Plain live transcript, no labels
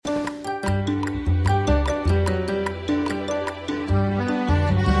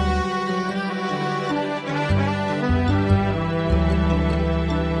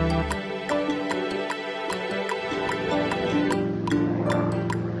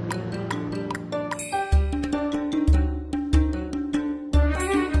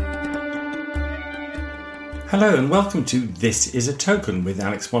Hello and welcome to This is a Token with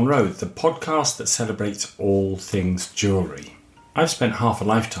Alex Monroe, the podcast that celebrates all things jewellery. I've spent half a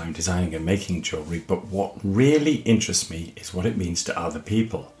lifetime designing and making jewellery, but what really interests me is what it means to other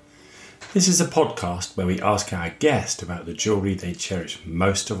people. This is a podcast where we ask our guest about the jewellery they cherish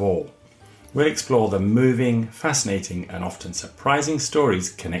most of all. We'll explore the moving, fascinating and often surprising stories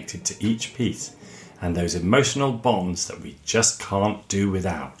connected to each piece and those emotional bonds that we just can't do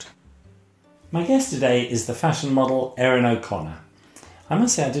without. My guest today is the fashion model Erin O'Connor. I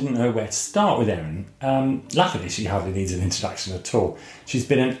must say I didn't know where to start with Erin. Luckily she hardly needs an introduction at all. She's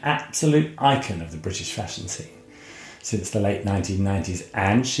been an absolute icon of the British fashion scene since the late 1990s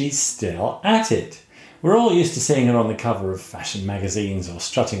and she's still at it. We're all used to seeing her on the cover of fashion magazines or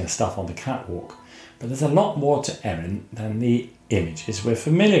strutting her stuff on the catwalk, but there's a lot more to Erin than the images we're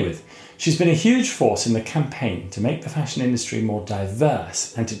familiar with. She's been a huge force in the campaign to make the fashion industry more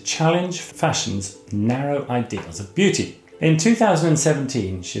diverse and to challenge fashion's narrow ideals of beauty. In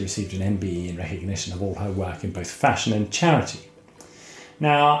 2017, she received an MBE in recognition of all her work in both fashion and charity.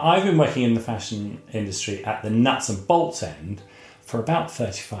 Now, I've been working in the fashion industry at the nuts and bolts end for about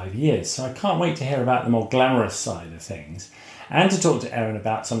 35 years, so I can't wait to hear about the more glamorous side of things and to talk to Erin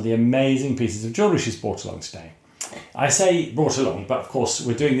about some of the amazing pieces of jewellery she's brought along today. I say brought along, but of course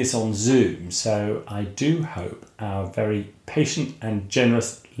we're doing this on Zoom, so I do hope our very patient and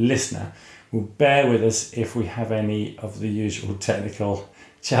generous listener will bear with us if we have any of the usual technical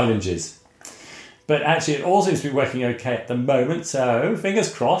challenges. But actually it all seems to be working okay at the moment, so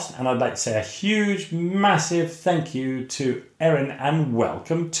fingers crossed, and I'd like to say a huge, massive thank you to Erin and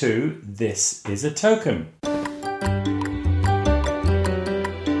welcome to This is a Token.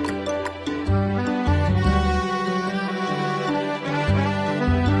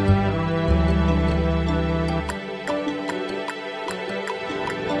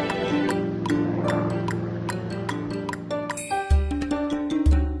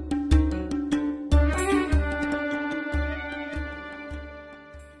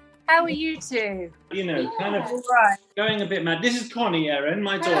 How are you two? You know, kind of Right. going a bit mad. This is Connie, Erin,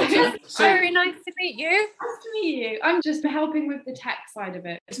 my daughter. Very nice to meet you. Nice to meet you. I'm just helping with the tech side of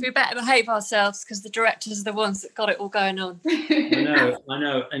it. We better behave ourselves because the directors are the ones that got it all going on. I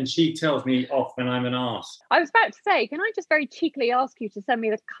know. And she tells me off when I'm an arse. I was about to say, can I just very cheekily ask you to send me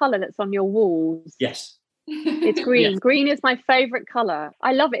the colour that's on your walls? Yes. It's green. Yes. Green is my favourite colour.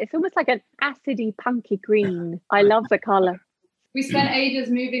 I love it. It's almost like an acidy, punky green. I love the colour. We spent ages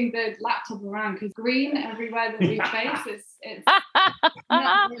moving the laptop around because green everywhere that we face it's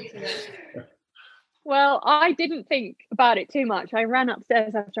not great for this. Well, I didn't think about it too much. I ran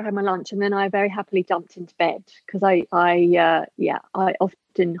upstairs after I had my lunch and then I very happily jumped into bed because I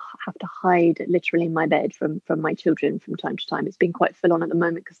often have to hide literally in my bed from my children from time to time. It's been quite full on at the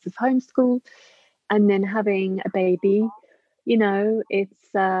moment because of homeschool and then having a baby, you know,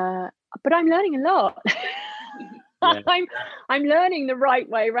 but I'm learning a lot. Yeah. I'm learning the right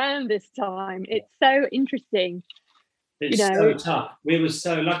way around this time. It's so interesting. It's so tough. We were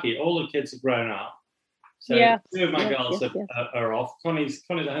so lucky. All the kids have grown up. So two of my girls are off. Connie's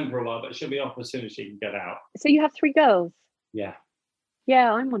at home for a while, but she'll be off as soon as she can get out. So you have 3 girls? Yeah.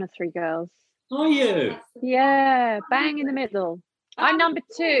 Yeah, I'm one of 3 girls. Are you? Yeah, bang in the middle. I'm number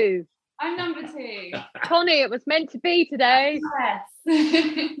 2. I'm number 2. Connie, it was meant to be today.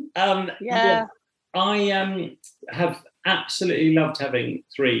 Yes. I have absolutely loved having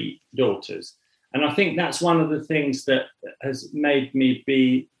 3 daughters. And I think that's one of the things that has made me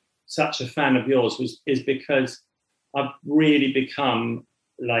be such a fan of yours is because I've really become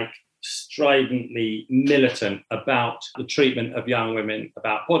like stridently militant about the treatment of young women,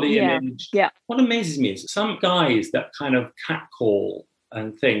 about body image. Yeah. What amazes me is some guys that kind of catcall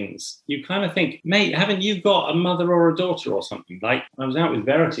and things, you kind of think, mate, haven't you got a mother or a daughter or something? Like, I was out with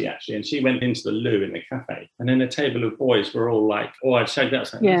Verity actually, and she went into the loo in the cafe, and then a table of boys were all like, oh, I'd showed that.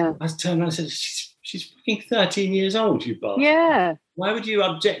 I turned around and said, she's fucking 13 years old, you bastard. Yeah. Why would you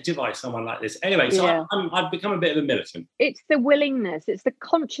objectify someone like this? Anyway, so I've become a bit of a militant. It's the willingness, it's the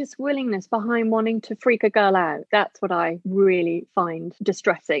conscious willingness behind wanting to freak a girl out. That's what I really find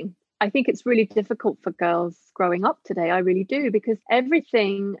distressing. I think it's really difficult for girls growing up today. I really do, because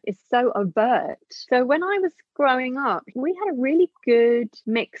everything is so overt. So when I was growing up, we had a really good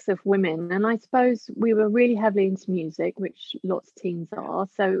mix of women. And I suppose we were really heavily into music, which lots of teens are.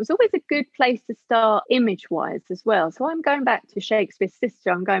 So it was always a good place to start image-wise as well. So I'm going back to Shakespeare's sister.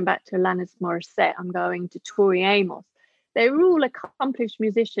 I'm going back to Alanis Morissette. I'm going to Tori Amos. They were all accomplished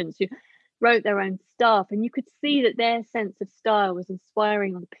musicians who wrote their own stuff. And you could see that their sense of style was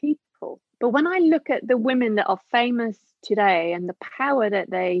inspiring other people. But when I look at the women that are famous today and the power that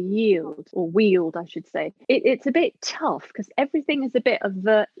they yield or wield, I should say, it's a bit tough because everything is a bit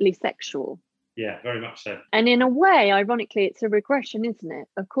overtly sexual. Yeah, very much so. And in a way, ironically, it's a regression, isn't it?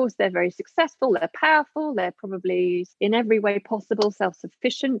 Of course, they're very successful, they're powerful, they're probably in every way possible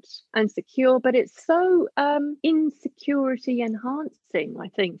self-sufficient and secure, but it's so insecurity enhancing, I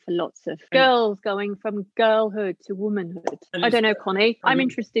think, for lots of girls going from girlhood to womanhood. I don't know, Connie. I'm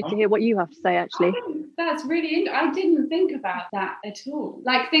interested to hear what you have to say, actually. That's really I didn't think about that at all.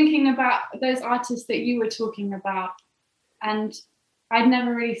 Like thinking about those artists that you were talking about, and I'd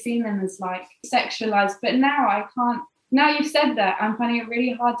never really seen them as like sexualized, but now I can't. Now you've said that, I'm finding it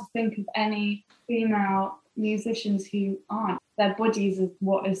really hard to think of any female musicians who aren't. Their bodies is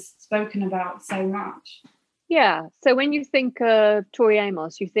what is spoken about so much. Yeah. So when you think of Tori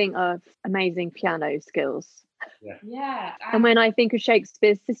Amos, you think of amazing piano skills. Yeah. And when I think of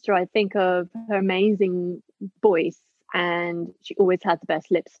Shakespeare's sister, I think of her amazing voice, and she always had the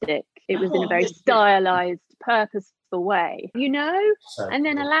best lipstick. It was in a very stylized, purposeful way, you know? So and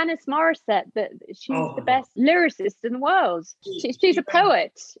then cool. Alanis Morissette, that she's the best lyricist in the world. She's a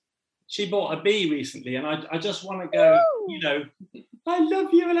poet. She bought a bee recently, and I just want to go, Ooh. you know, I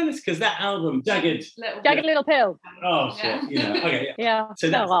love you, Alanis, because that album, Jagged Little Pill. Oh, shit, you know, okay. Yeah. So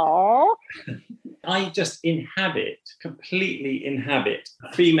that's, Aww. I just completely inhabit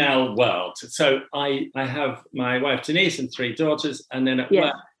a female world. So I have my wife Denise and 3 daughters, and then at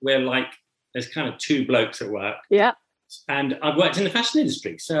work we're like, there's kind of 2 blokes at work. Yeah. And I've worked in the fashion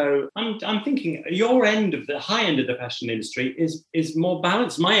industry, so I'm thinking your end of the high end of the fashion industry is more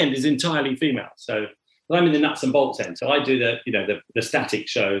balanced. My end is entirely female, so I'm in the nuts and bolts end. So I do the static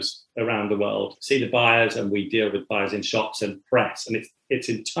shows around the world, see the buyers, and we deal with buyers in shops and press, and it's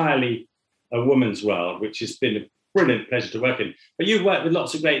entirely a woman's world, which has been a brilliant pleasure to work in. But you've worked with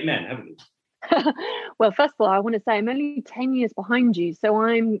lots of great men, haven't you? Well, first of all, I want to say I'm only 10 years behind you, so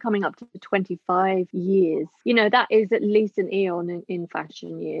I'm coming up to 25 years. You know, that is at least an eon in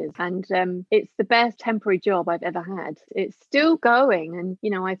fashion years, and it's the best temporary job I've ever had. It's still going, and you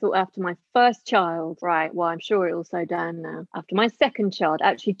know, I thought after my first child, right, well, I'm sure it'll slow down now. After my second child,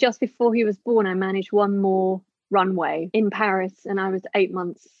 actually just before he was born, I managed one more runway in Paris, and I was 8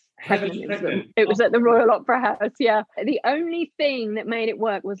 months pregnant. It was at the Royal Opera House. Yeah. The only thing that made it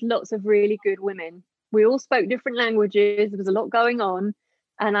work was lots of really good women. We all spoke different languages. There was a lot going on,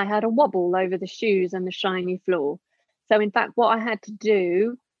 and I had a wobble over the shoes and the shiny floor. So in fact, what I had to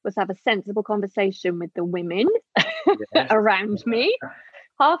do was have a sensible conversation with the women around me.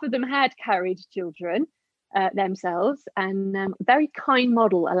 Half of them had carried children themselves, and a very kind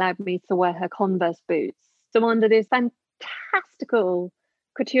model allowed me to wear her Converse boots. So under this fantastical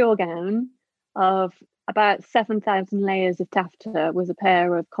couture gown of about 7,000 layers of taffeta was a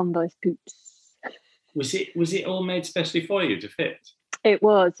pair of Converse boots. Was it all made specially for you to fit? It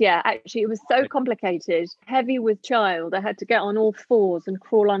was, yeah. Actually, it was so complicated, heavy with child. I had to get on all fours and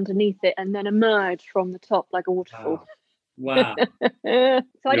crawl underneath it and then emerge from the top like a waterfall. Wow. So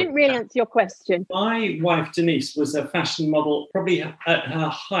I didn't really answer your question. My wife Denise was a fashion model probably at her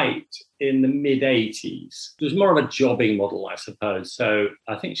height in the mid-80s. It was more of a jobbing model, I suppose. So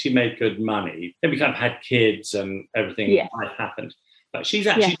I think she made good money. Then we kind of had kids and everything happened. But she's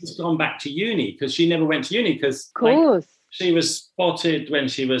actually just gone back to uni because she never went to uni because she was spotted when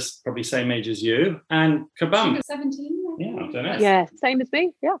she was probably same age as you, and kabam. She was 17. Yeah, I don't know. Yeah, same as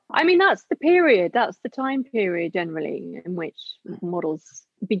me. Yeah. I mean, that's the period. That's the time period generally in which models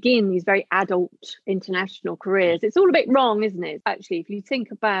begin these very adult international careers. It's all a bit wrong, isn't it? Actually, if you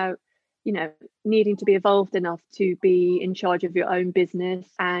think about, you know, needing to be evolved enough to be in charge of your own business,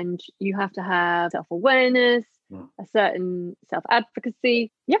 and you have to have self-awareness, a certain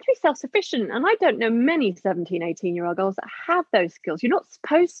self-advocacy. You have to be self-sufficient. And I don't know many 17, 18-year-old girls that have those skills. You're not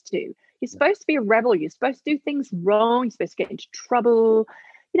supposed to. You're supposed to be a rebel. You're supposed to do things wrong. You're supposed to get into trouble.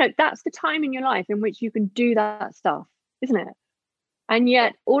 You know, that's the time in your life in which you can do that stuff, isn't it? And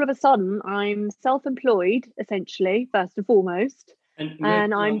yet, all of a sudden, I'm self-employed, essentially, first and foremost.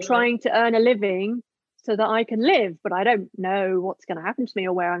 And I'm trying to earn a living so that I can live, but I don't know what's going to happen to me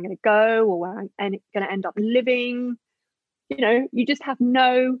or where I'm going to go or where I'm going to end up living. You know, you just have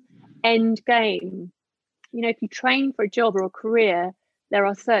no end game. You know, if you train for a job or a career, there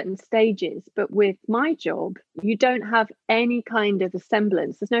are certain stages, but with my job, you don't have any kind of a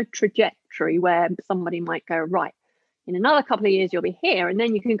semblance. There's no trajectory where somebody might go, right, in another couple of years, you'll be here, and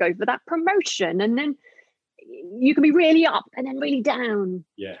then you can go for that promotion, and then you can be really up and then really down.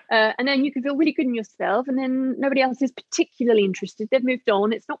 Yeah. And then you can feel really good in yourself, and then nobody else is particularly interested. They've moved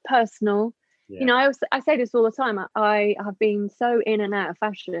on. It's not personal. Yeah. You know, I say this all the time. I have been so in and out of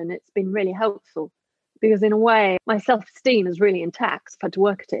fashion. It's been really helpful because in a way, my self-esteem is really intact. I've had to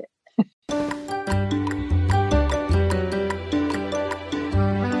work at it.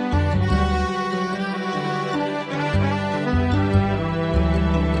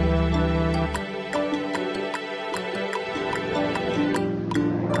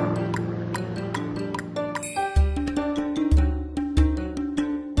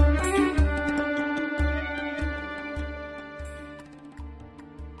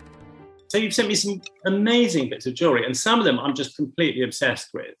 So you've sent me some amazing bits of jewellery, and some of them I'm just completely obsessed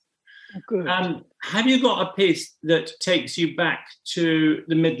with. Oh, good. Have you got a piece that takes you back to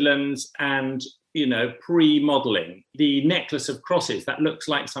the Midlands and, you know, pre-modelling? The necklace of crosses, that looks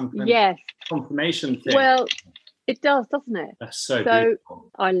like some kind of confirmation thing. Well, it does, doesn't it? That's so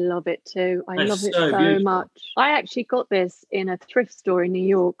beautiful. I love it too. I love it so so much. I actually got this in a thrift store in New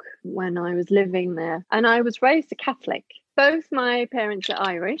York when I was living there, and I was raised a Catholic. Both my parents are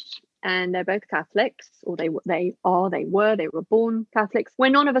Irish, and they're both Catholics, or they were born Catholics. We're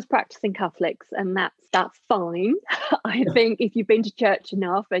none of us practicing Catholics, and that's fine. I think if you've been to church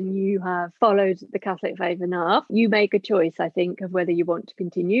enough and you have followed the Catholic faith enough, you make a choice, I think, of whether you want to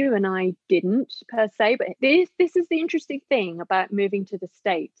continue. And I didn't per se, but this is the interesting thing about moving to the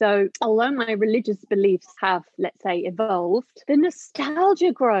States. So although my religious beliefs have, let's say, evolved, the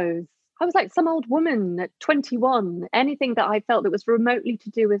nostalgia grows. I was like some old woman at 21. Anything that I felt that was remotely to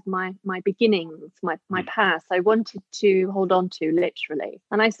do with my beginnings, my past, I wanted to hold on to, literally.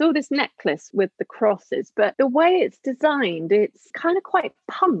 And I saw this necklace with the crosses, but the way it's designed, it's kind of quite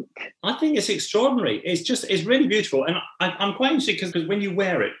punk. I think it's extraordinary. It's really beautiful. And I'm quite interested because when you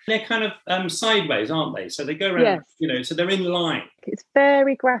wear it, they're kind of sideways, aren't they? So they go around, you know, so they're in line. It's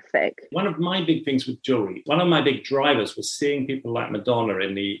very graphic. One of my big things with jewellery, one of my big drivers was seeing people like Madonna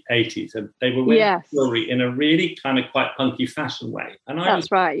in the 80s, and they were wearing jewellery in a really kind of quite punky fashion way. And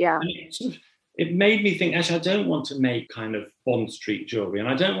it made me think, actually, I don't want to make kind of Bond Street jewellery, and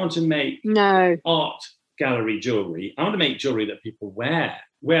I don't want to make art gallery jewellery. I want to make jewellery that people wear,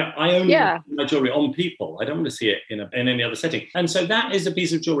 where I only wear my jewellery on people. I don't want to see it in any other setting. And so that is a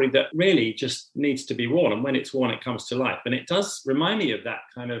piece of jewellery that really just needs to be worn. And when it's worn, it comes to life. And it does remind me of that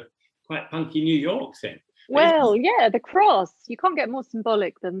kind of quite punky New York thing. Well, the cross. You can't get more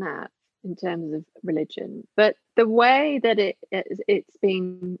symbolic than that in terms of religion. But the way that it's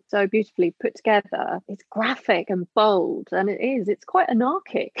been so beautifully put together, it's graphic and bold. And it's quite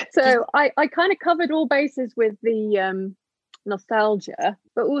anarchic. So I kind of covered all bases with the nostalgia,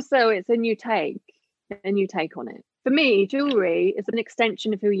 but also it's a new take on it. For me, jewelry is an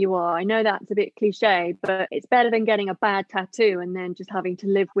extension of who you are. I know that's a bit cliche, but it's better than getting a bad tattoo and then just having to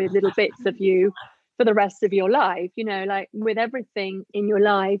live with little bits of you for the rest of your life. You know, like with everything in your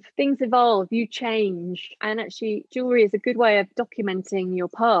life, things evolve, you change. And actually, jewelry is a good way of documenting your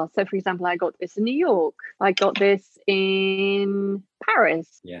past. So, for example, I got this in New York. I got this in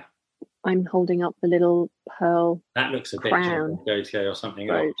Paris. Yeah. I'm holding up the little pearl. That looks a bit Gautier or something.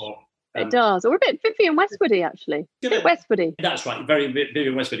 It does, or a bit Vivienne Westwoody, actually. A bit Westwoody. That's right, very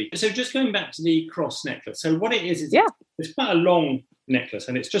Vivienne Westwoody. So just going back to the cross necklace. So what it is it's quite a long necklace,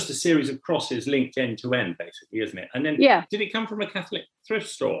 and it's just a series of crosses linked end to end, basically, isn't it? And then did it come from a Catholic thrift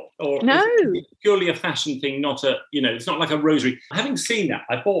store? Or no, is it purely a fashion thing, not it's not like a rosary. Having seen that,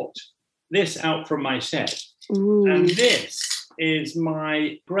 I bought this out from my shed. Ooh. And this is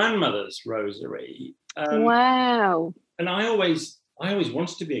my grandmother's rosary. Wow. And I always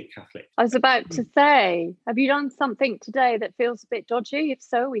wanted to be a Catholic. I was about to say, have you done something today that feels a bit dodgy? If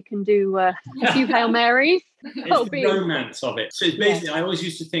so, we can do a few Hail Marys. It's the romance of it. So it's basically, I always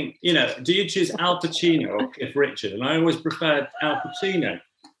used to think, do you choose Al Pacino or Cliff Richard? And I always preferred Al Pacino.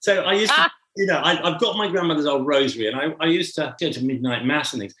 So I used to, I've got my grandmother's old rosary, and I used to go to midnight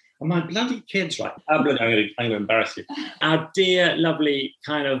mass and things. And my bloody kids, right? I'm going to embarrass you. Our dear, lovely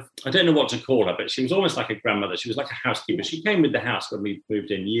kind of, I don't know what to call her, but she was almost like a grandmother. She was like a housekeeper. She came with the house when we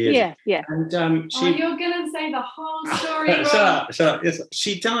moved in years ago. Yeah. And you're going to say the whole story.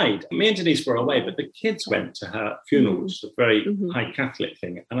 She died. Me and Denise were away, but the kids went to her funeral, which is a very high Catholic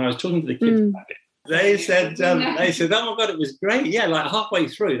thing. And I was talking to the kids about it. They said, oh my God, it was great. Yeah, like halfway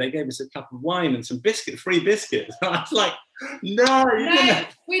through, they gave us a cup of wine and some free biscuits. I was like, no,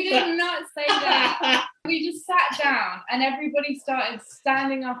 we did not say that. We just sat down and everybody started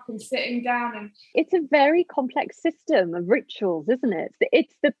standing up and sitting down. And it's a very complex system of rituals, isn't it?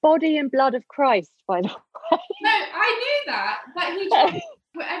 It's the body and blood of Christ, by the way. No, I knew that,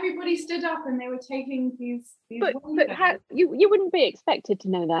 but everybody stood up and they were taking these but how you wouldn't be expected to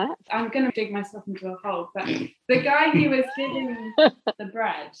know that. I'm going to dig myself into a hole, but the guy who was giving the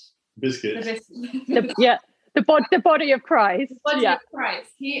bread, biscuits, the body of Christ. The body of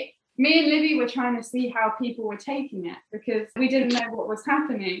Christ. He me and Livy were trying to see how people were taking it because we didn't know what was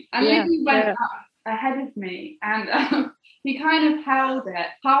happening. And Livy went up ahead of me, and he kind of held it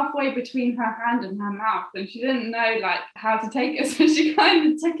halfway between her hand and her mouth, and she didn't know like how to take it, so she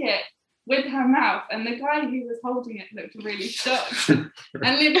kind of took it with her mouth, and the guy who was holding it looked really shocked. And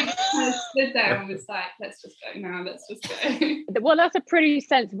Livy kind of stood there and was like, let's just go now, let's just go. Well, that's a pretty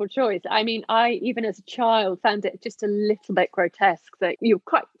sensible choice. I mean, I, even as a child, found it just a little bit grotesque that you're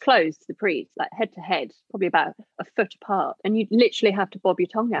quite close to the priest, like head to head, probably about a foot apart, and you literally have to bob your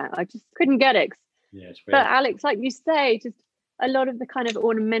tongue out. I just couldn't get it. Yeah, it's weird. But Alex, like you say, just a lot of the kind of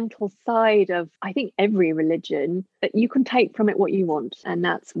ornamental side of, I think, every religion, that you can take from it what you want. And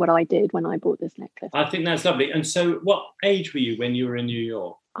that's what I did when I bought this necklace. I think that's lovely. And so what age were you when you were in New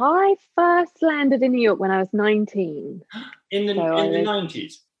York? I first landed in New York when I was 19. In the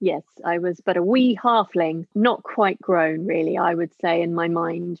 90s? Yes, I was but a wee halfling, not quite grown, really, I would say, in my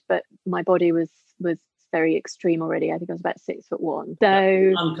mind. But my body was very extreme already. I think I was about 6'1".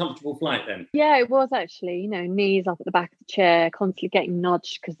 So uncomfortable flight then. Yeah, it was actually, knees up at the back of the chair, constantly getting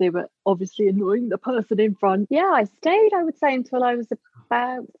nudged because they were obviously annoying the person in front. Yeah, I stayed, I would say, until I was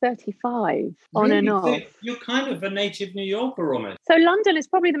about 35, on and off. So you're kind of a native New Yorker almost. So London is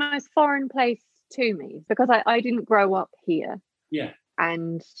probably the most foreign place to me because I didn't grow up here. Yeah.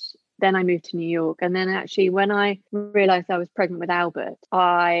 And then I moved to New York. And then actually when I realised I was pregnant with Albert,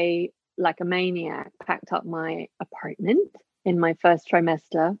 I, like a maniac, packed up my apartment in my first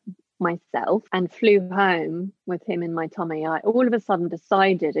trimester myself and flew home with him in my tummy. I all of a sudden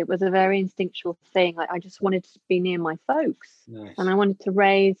decided, it was a very instinctual thing, I just wanted to be near my folks. Nice. And I wanted to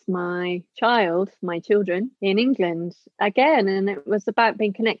raise my children in England again. And it was about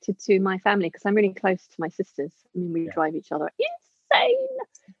being connected to my family because I'm really close to my sisters. I mean, we drive each other insane,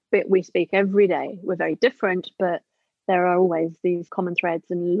 but we speak every day. We're very different, but there are always these common threads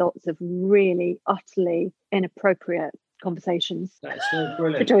and lots of really utterly inappropriate conversations. That's so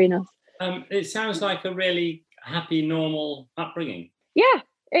brilliant. Between us. It sounds like a really happy, normal upbringing. Yeah,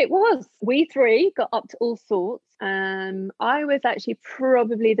 it was. We three got up to all sorts. I was actually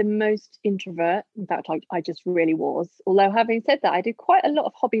probably the most introvert. In fact, I just really was. Although having said that, I did quite a lot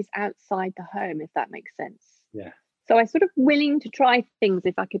of hobbies outside the home, if that makes sense. Yeah. So I was sort of willing to try things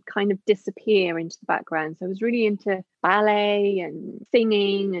if I could kind of disappear into the background. So I was really into ballet and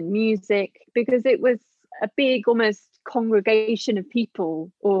singing and music because it was a big almost congregation of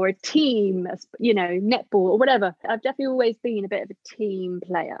people or a team, netball or whatever. I've definitely always been a bit of a team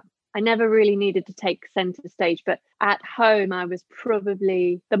player. I never really needed to take centre stage, but at home I was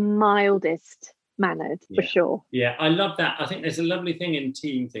probably the mildest mannered, for sure. Yeah, I love that. I think there's a lovely thing in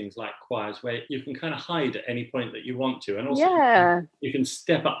team things like choirs where you can kind of hide at any point that you want to, and also you can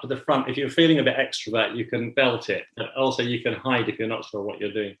step up to the front. If you're feeling a bit extrovert, you can belt it, but also you can hide if you're not sure what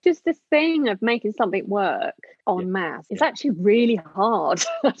you're doing. Just this thing of making something work en masse is actually really hard.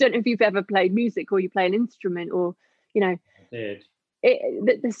 I don't know if you've ever played music or you play an instrument or I did.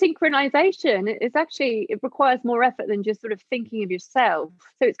 The synchronization is actually, it requires more effort than just sort of thinking of yourself.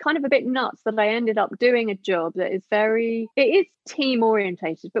 So it's kind of a bit nuts that I ended up doing a job that is it is team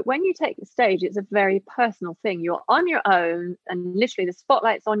orientated, but when you take the stage, it's a very personal thing. You're on your own and literally the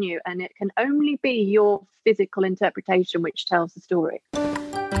spotlight's on you, and it can only be your physical interpretation which tells the story.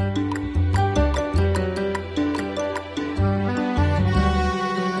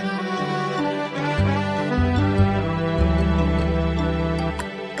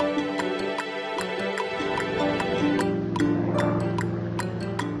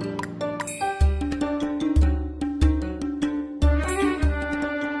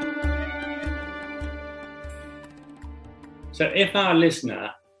 So if our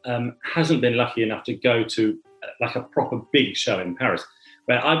listener hasn't been lucky enough to go to like a proper big show in Paris,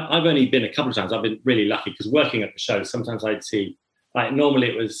 where I've only been a couple of times, I've been really lucky because working at the show, sometimes I'd see, like normally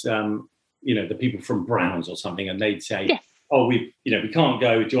it was, the people from Browns or something, and they'd say, yes. Oh, we can't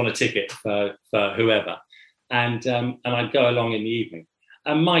go. Do you want a ticket for whoever? And I'd go along in the evening.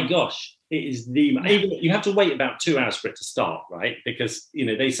 And my gosh, it is even you have to wait about 2 hours for it to start, right? Because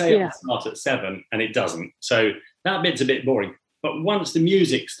they say it will start at 7 and it doesn't. So that bit's a bit boring. But once the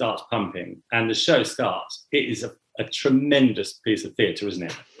music starts pumping and the show starts, it is a tremendous piece of theatre, isn't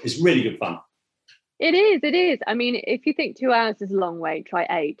it? It's really good fun. It is. I mean, if you think 2 hours is a long wait, try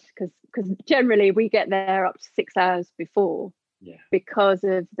 8, because generally we get there up to 6 hours before because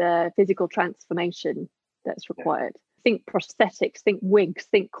of the physical transformation that's required. Think prosthetics, think wigs,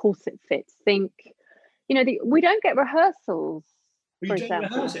 think corset fits, think, we don't get rehearsals Well, for you don't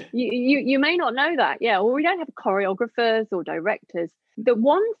example. rehearse it. You may not know that, yeah, or we don't have choreographers or directors. The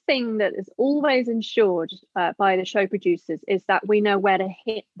one thing that is always ensured by the show producers is that we know where to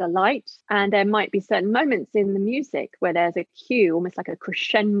hit the light, and there might be certain moments in the music where there's a cue, almost like a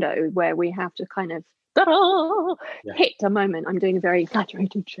crescendo, where we have to kind of hit a moment. I'm doing a very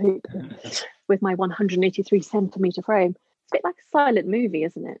exaggerated shape with my 183 centimeter frame. It's a bit like a silent movie,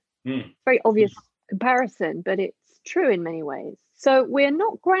 isn't it? Very obvious comparison, but it's true in many ways. So we're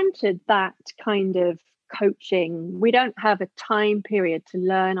not granted that kind of coaching. We don't have a time period to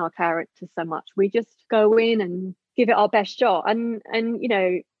learn our characters so much. We just go in and give it our best shot. And you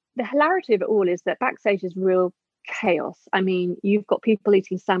know, the hilarity of it all is that backstage is real chaos. I mean, you've got people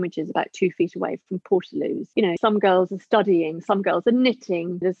eating sandwiches about 2 feet away from portaloos. You know, some girls are studying, some girls are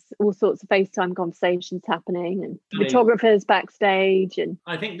knitting. There's all sorts of FaceTime conversations happening, and photographers backstage. And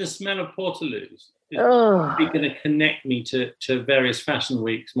I think the smell of portaloos is probably going to connect me to various fashion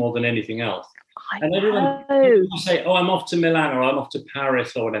weeks more than anything else. And everyone will say, "Oh, I'm off to Milan, or I'm off to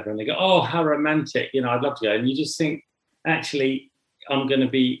Paris, or whatever," and they go, "Oh, how romantic! You know, I'd love to go." And you just think, actually, I'm going to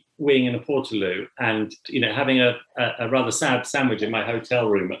be weeing in a portaloo and, you know, having a rather sad sandwich in my hotel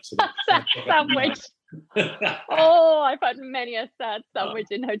room at sort of sad sandwich. Oh, I've had many a sad sandwich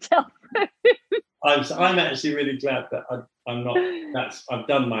in hotel room. I'm actually really glad that I'm not. I've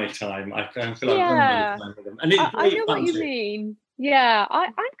done my time. I feel like I've done my time with them, and it's I know what you mean. Yeah,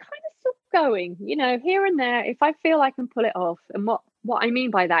 I'm kind of still going. You know, here and there, if I feel I can pull it off. And what I mean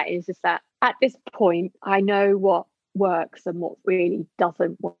by that is that at this point, I know what works and what really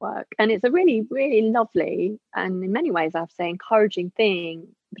doesn't work, and it's a really, really lovely and in many ways I have to say encouraging thing,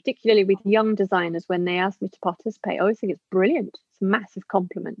 particularly with young designers when they ask me to participate. I always think it's brilliant. It's a massive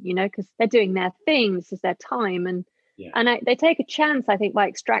compliment, you know, because they're doing their thing. This is their time, and they take a chance, I think, by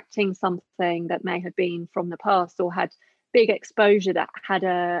extracting something that may have been from the past or had big exposure that had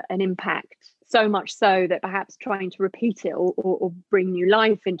an impact, so much so that perhaps trying to repeat it or bring new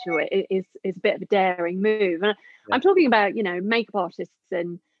life into it is a bit of a daring move. And I'm talking about, you know, makeup artists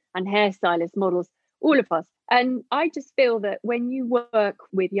and hairstylists, models, all of us. And I just feel that when you work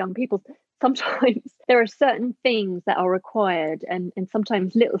with young people, sometimes there are certain things that are required, and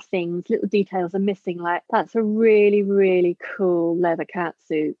sometimes little things, little details are missing. Like, that's a really, really cool leather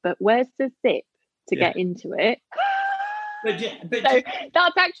catsuit, but where's the zip to get into it? So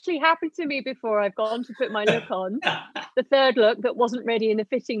that's actually happened to me before. I've gone to put my look on, the third look that wasn't ready in the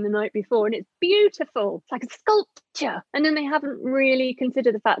fitting the night before, and it's beautiful. It's like a sculpture. And then they haven't really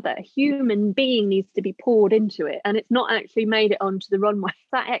considered the fact that a human being needs to be poured into it, and it's not actually made it onto the runway.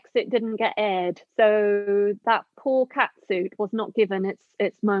 That exit didn't get aired, so that poor catsuit was not given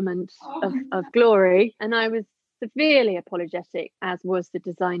its moment of glory. And I was severely apologetic, as was the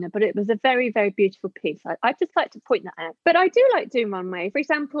designer, but it was a very, very beautiful piece. I'd just like to point that out. But I do like doing runway. For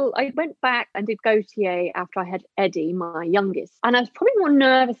example, I went back and did Gautier after I had Eddie, my youngest, and I was probably more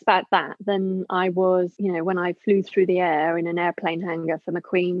nervous about that than I was, you know, when I flew through the air in an airplane hangar for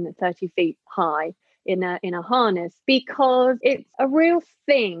McQueen 30 feet high in a harness, because it's a real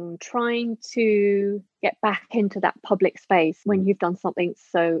thing trying to get back into that public space when you've done something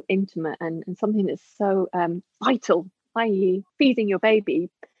so intimate and something that's so vital, i.e. feeding your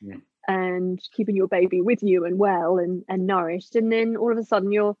baby and keeping your baby with you and well and nourished. And then all of a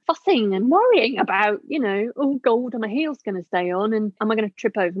sudden you're fussing and worrying about, you know, oh God, are my heels going to stay on, and am I going to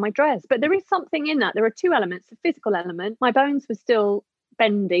trip over my dress? But there is something in that. There are two elements: the physical element. My bones were still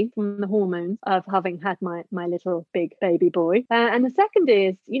bendy from the hormones of having had my little big baby boy, and the second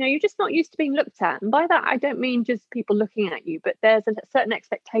is, you know, you're just not used to being looked at. And by that I don't mean just people looking at you, but there's a certain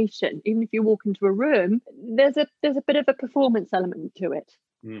expectation. Even if you walk into a room, there's a bit of a performance element to it.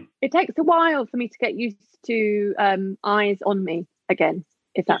 It takes a while for me to get used to eyes on me again,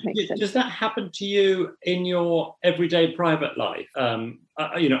 if that makes sense. Does that happen to you in your everyday private life?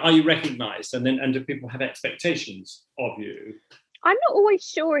 You know, are you recognized, and do people have expectations of you? I'm not always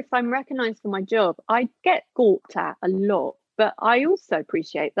sure if I'm recognised for my job. I get gawped at a lot, but I also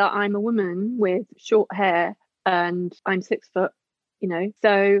appreciate that I'm a woman with short hair and I'm 6 foot, you know.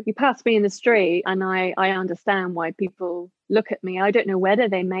 So you pass me in the street and I understand why people look at me. I don't know whether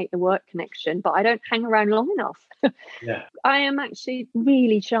they make the work connection, but I don't hang around long enough. I am actually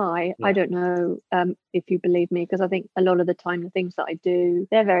really shy. I don't know if you believe me, because I think a lot of the time the things that I do,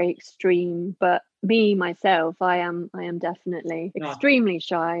 they're very extreme, but me myself, I am definitely extremely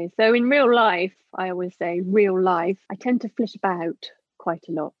shy. So in real life, I always say real life, I tend to flit about quite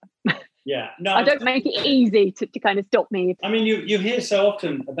a lot. Yeah, no, I don't make it easy to kind of stop me. I mean, you hear so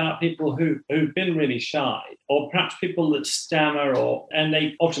often about people who've been really shy, or perhaps people that stammer, and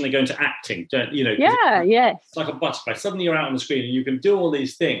they often go into acting, don't you know? Yes. It's like a butterfly. Suddenly you're out on the screen and you can do all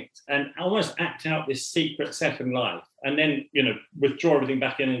these things and almost act out this secret second life, and then withdraw everything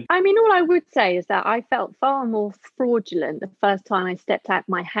back in. I mean, all I would say is that I felt far more fraudulent the first time I stepped out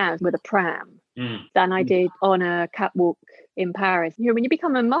my house with a pram than I did on a catwalk in Paris. When you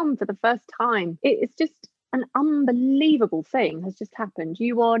become a mum for the first time, it's just an unbelievable thing has just happened.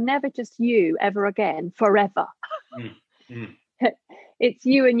 You are never just you ever again, forever. It's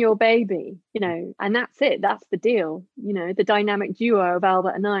you and your baby, and that's it. That's the deal. The dynamic duo of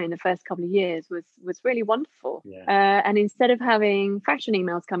Albert and I in the first couple of years was really wonderful. Yeah. And instead of having fashion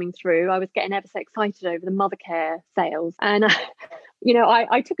emails coming through, I was getting ever so excited over the Mothercare sales. And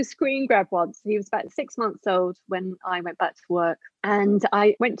I took a screen grab once. He was about 6 months old when I went back to work, and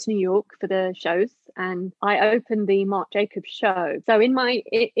I went to New York for the shows, and I opened the Marc Jacobs show. So in my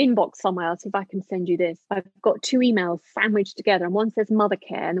inbox somewhere, I'll see if I can send you this. I've got 2 emails sandwiched together, and one says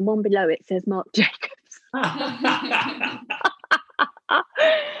Mothercare, and the one below it says Marc Jacobs.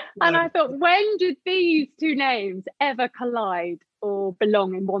 And I thought, when did these 2 names ever collide or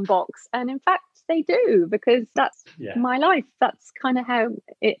belong in one box? And in fact, they do, because that's my life. That's kind of how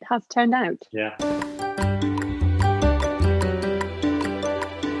it has turned out. Yeah.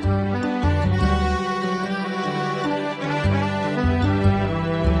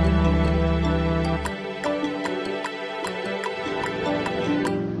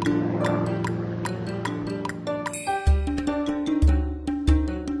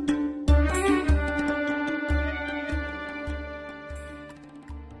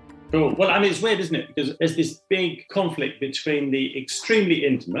 Cool. Well, I mean, it's weird, isn't it? Because there's this big conflict between the extremely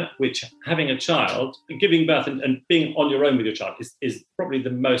intimate, which having a child, giving birth and being on your own with your child is probably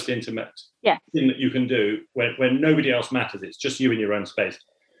the most intimate thing that you can do when nobody else matters. It's just you in your own space.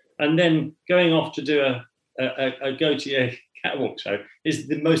 And then going off to do a Gaultier catwalk show is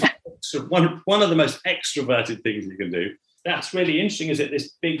the most one of the most extroverted things you can do. That's really interesting, is it?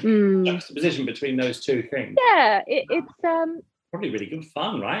 This big juxtaposition between those two things. Yeah, it's probably really good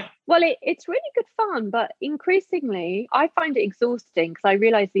fun, right? Well, it's really good fun, but increasingly I find it exhausting because I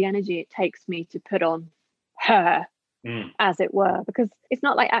realise the energy it takes me to put on her, as it were, because it's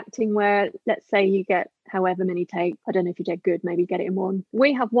not like acting where, let's say you get however many takes. I don't know if you did good, maybe get it in one.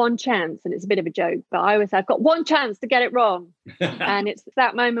 We have one chance, and it's a bit of a joke, but I always say I've got one chance to get it wrong. And it's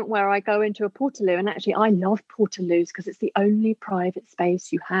that moment where I go into a Portaloo, and actually I love Portaloos because it's the only private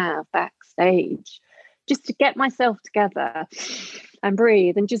space you have backstage, just to get myself together and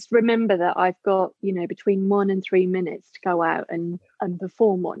breathe and just remember that I've got, between 1 and 3 minutes to go out and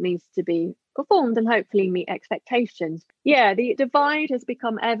perform what needs to be performed and hopefully meet expectations. Yeah, the divide has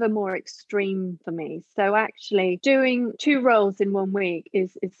become ever more extreme for me. So actually doing 2 roles in 1 week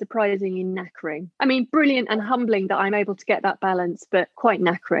is surprisingly knackering. I mean, brilliant and humbling that I'm able to get that balance, but quite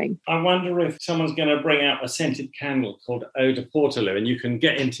knackering. I wonder if someone's going to bring out a scented candle called Eau de Portaloo, and you can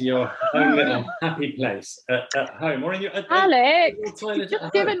get into your own little happy place at home or in your Alex, your toilet. You've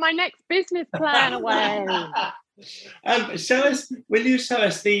just given my next business plan away. Will you show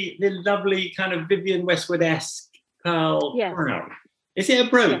us the lovely kind of Vivienne Westwood-esque pearl crown? Is it a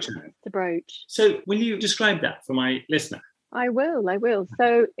brooch? Yes, it's a brooch. So will you describe that for my listener? I will.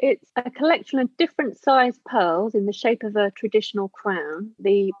 So it's a collection of different sized pearls in the shape of a traditional crown.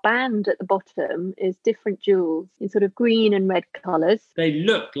 The band at the bottom is different jewels in sort of green and red colours. They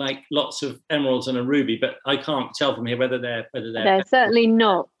look like lots of emeralds and a ruby, but I can't tell from here whether they're They're certainly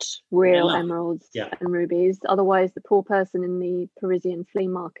not real emeralds and rubies. Otherwise, the poor person in the Parisian flea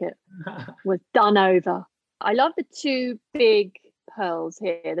market was done over. I love the 2 big pearls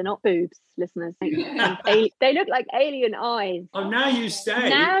here. They're not boobs, listeners. They look like alien eyes. Oh, now you say.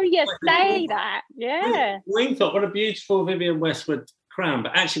 Now you say that. Yeah. We thought, what a beautiful Vivienne Westwood crown,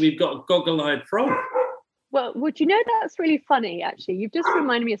 but actually we've got a goggle-eyed frog. Well, would you know, that's really funny, actually. You've just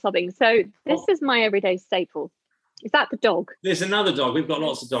reminded me of something. So this is my everyday staple. Is that the dog? There's another dog. We've got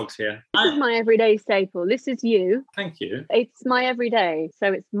lots of dogs here. This is my everyday staple. This is you. Thank you. It's my everyday.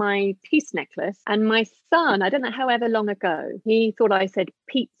 So it's my peace necklace. And my son, I don't know however long ago, he thought I said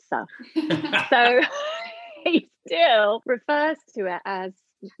pizza. So he still refers to it as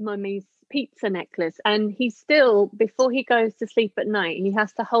mummy's pizza necklace. And he still, before he goes to sleep at night, he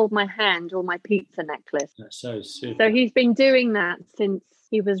has to hold my hand or my pizza necklace. That's so super. So he's been doing that since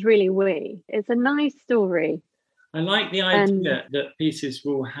he was really wee. It's a nice story. I like the idea that pieces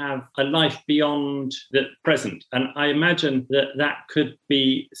will have a life beyond the present. And I imagine that could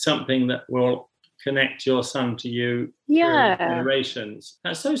be something that will connect your son to you Yeah. through generations.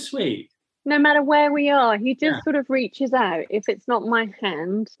 That's so sweet. No matter where we are, he just sort of reaches out. If it's not my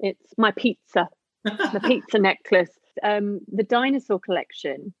hand, it's my pizza, the pizza necklace. The dinosaur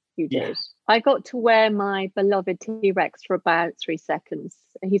collection you did. Yeah. I got to wear my beloved T-Rex for about 3 seconds.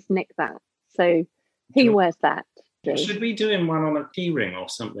 He's nicked that. So he wears that. Should we do him one on a key ring or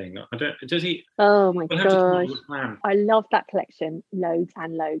something? Does he? Oh my We'll have to come up gosh. with a plan. I love that collection. Loads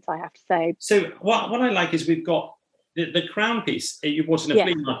and loads, I have to say. So what I like is we've got the crown piece you bought in a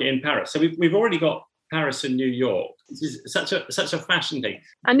flea market in Paris. So we've already got Paris and New York. This is such a fashion thing.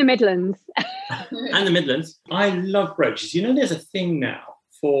 And the Midlands. And the Midlands. I love brooches. You know, there's a thing now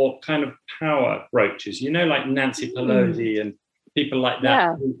for kind of power brooches. You know, like Nancy Pelosi and people like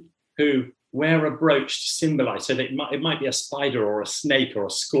that who wear a brooch to symbolize. So that it might be a spider or a snake or a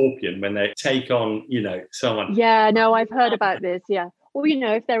scorpion when they take on, someone. Yeah, no, I've heard about this. Yeah. Or,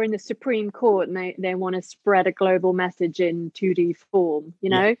 if they're in the Supreme Court and they want to spread a global message in 2D form,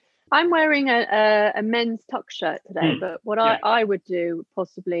 I'm wearing a men's tuck shirt today, but what I would do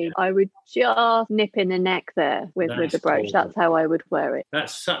possibly, I would just nip in the neck there with the brooch. That's how I would wear it.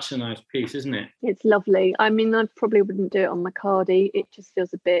 That's such a nice piece, isn't it? It's lovely. I mean, I probably wouldn't do it on my cardi. It just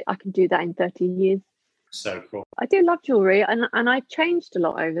feels a bit, I can do that in 30 years. So cool. I do love jewellery and I've changed a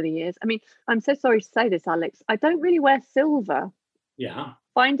lot over the years. I mean, I'm so sorry to say this, Alex. I don't really wear silver. Yeah.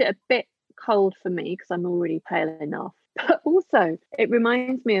 Find it a bit cold for me because I'm already pale enough. But also, it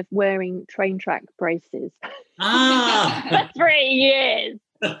reminds me of wearing train track braces for 3 years.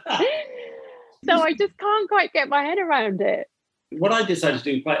 So I just can't quite get my head around it. What I decided to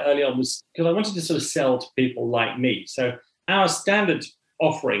do quite early on was because I wanted to sort of sell to people like me. So our standard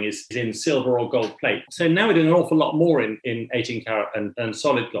offering is in silver or gold plate. So now we're doing an awful lot more in 18 karat and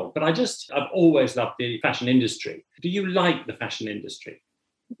solid gold. But I've always loved the fashion industry. Do you like the fashion industry?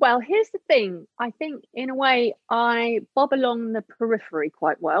 Well, here's the thing. I think in a way I bob along the periphery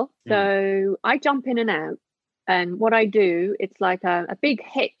quite well. So I jump in and out. And what I do, it's like a big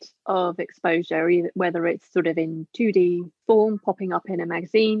hit of exposure, whether it's sort of in 2D form, popping up in a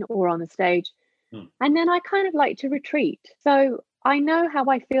magazine or on the stage. And then I kind of like to retreat. So I know how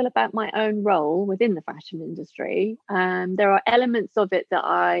I feel about my own role within the fashion industry. There are elements of it that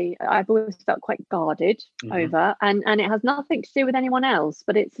I've always felt quite guarded over, and it has nothing to do with anyone else,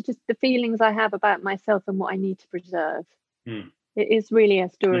 but it's just the feelings I have about myself and what I need to preserve. It is really a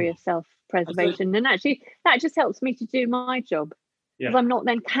story of self-preservation, and actually that just helps me to do my job. Because I'm not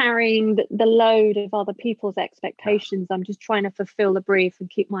then carrying the load of other people's expectations. I'm just trying to fulfill the brief and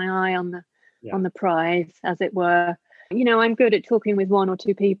keep my eye on the prize, as it were. I'm good at talking with 1 or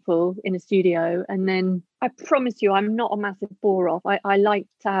 2 people in a studio, and then I promise you I'm not a massive bore off. I like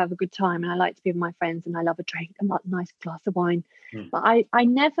to have a good time, and I like to be with my friends, and I love a drink and a nice glass of wine. But I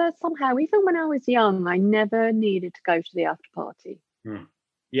never somehow, even when I was young, I never needed to go to the after party.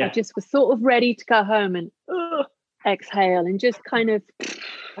 I just was sort of ready to go home and exhale and just kind of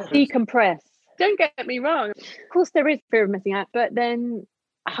decompress. Don't get me wrong. Of course, there is fear of missing out, but then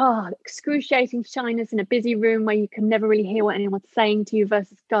excruciating shyness in a busy room where you can never really hear what anyone's saying to you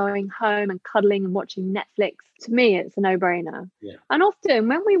versus going home and cuddling and watching Netflix. To me, it's a no-brainer. And often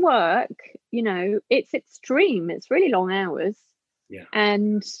when we work, it's extreme. It's really long hours.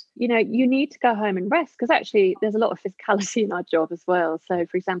 And, you need to go home and rest because actually there's a lot of physicality in our job as well. So,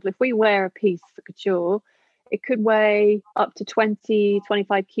 for example, if we wear a piece for couture, it could weigh up to 20,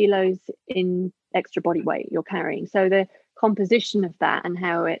 25 kilos in extra body weight you're carrying. So the composition of that and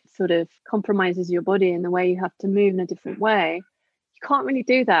how it sort of compromises your body and the way you have to move in a different way, you can't really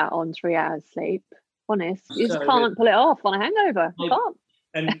do that on 3 hours sleep. Honest, you just can't pull it off on a hangover. You can't.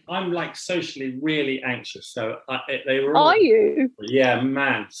 And I'm like socially really anxious. So they were. Are you? Yeah,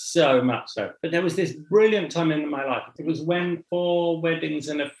 man, so much so. But there was this brilliant time in my life. It was when 4 weddings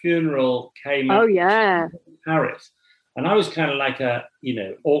and a funeral came. Oh yeah. In Paris, and I was kind of like a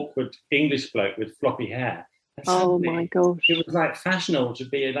awkward English bloke with floppy hair. Oh my gosh! It was like fashionable to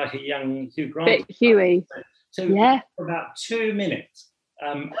be like a young Hugh Grant. Bit Huey. So for about 2 minutes.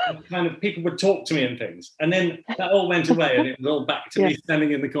 Kind of people would talk to me and things, and then that all went away, and it was all back to me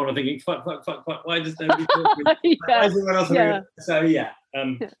standing in the corner thinking, "Fuck! Why does nobody talk to me? Why is everyone else doing?" So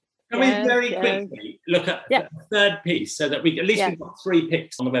can we very quickly look at the third piece so that we at least we've got 3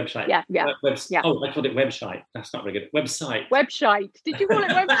 picks on the website? Oh, I called it website. That's not very good. Website. Website. Did you call it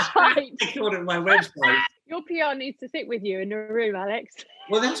website? I called it my website. Your PR needs to sit with you in the room, Alex.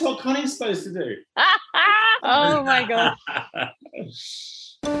 Well, that's what Connie's supposed to do. Oh my gosh.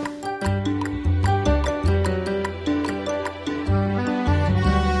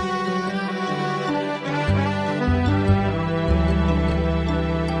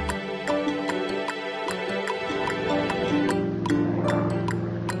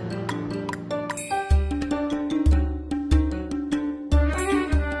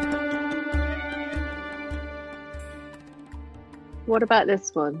 What about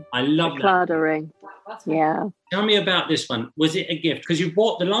this one? I love the Claddagh ring. Yeah. Tell me about this one. Was it a gift? Because you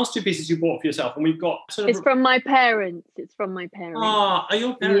bought the last two pieces you bought for yourself, and we've got It's from my parents. Ah, are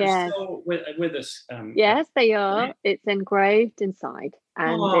your parents still with us? Yes, they are. It's engraved inside,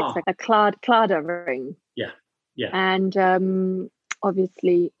 and it's like a Claddagh ring. Yeah, yeah. And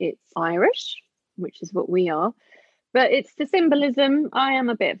obviously, it's Irish, which is what we are. But it's the symbolism. I am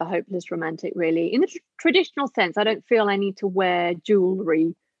a bit of a hopeless romantic, really. In the traditional sense, I don't feel I need to wear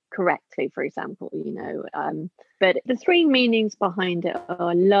jewellery correctly, for example, but the three meanings behind it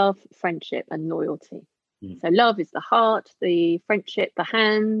are love, friendship, and loyalty. So love is the heart, the friendship, the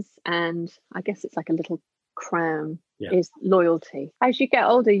hands, and I guess it's like a little crown is loyalty. As you get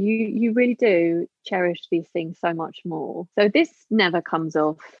older, you really do cherish these things so much more. So this never comes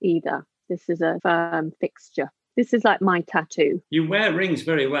off either. This is a firm fixture. This is like my tattoo. You wear rings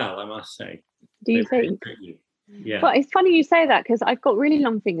very well, I must say. Do you think? Yeah. Well, it's funny you say that because I've got really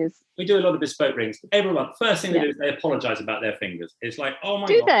long fingers. We do a lot of bespoke rings. Everyone, first thing they do is they apologise about their fingers. It's like, oh my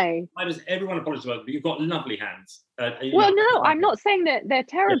God. Do they? Why does everyone apologise about it? You've got lovely hands. Well, no, I'm not saying that they're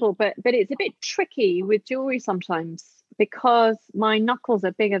terrible, but it's a bit tricky with jewellery sometimes because my knuckles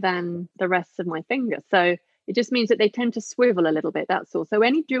are bigger than the rest of my fingers. So it just means that they tend to swivel a little bit, that's all. So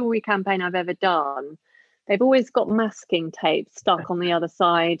any jewellery campaign I've ever done, they've always got masking tape stuck on the other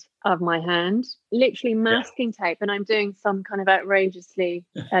side of my hand, literally masking tape. And I'm doing some kind of outrageously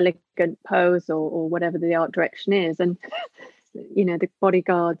elegant pose or whatever the art direction is. And, the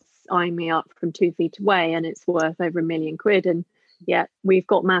bodyguards eye me up from 2 feet away and it's worth over £1 million. And yet we've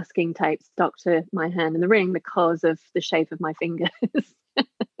got masking tape stuck to my hand in the ring because of the shape of my fingers.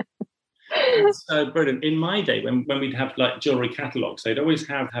 It's so brilliant. In my day, when we'd have like jewellery catalogues, they'd always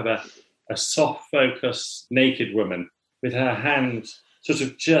have a soft focus naked woman with her hands sort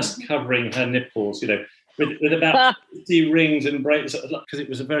of just covering her nipples, with about 50 rings and braids, because it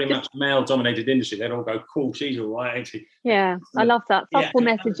was a very much male-dominated industry. They'd all go, cool, she's all right, ain't she? Yeah, I love that. Subtle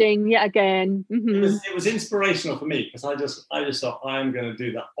messaging, yet again. Mm-hmm. It was inspirational for me because I just thought, I'm going to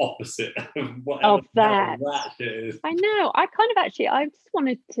do the opposite of whatever that shit is. I know. I just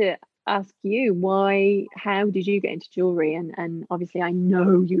wanted to ask you how did you get into jewelry? And obviously I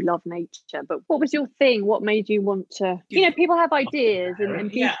know you love nature, but what was your thing? What made you want to, people have ideas and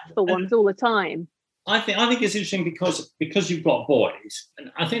beautiful ones all the time. I think it's interesting because you've got boys,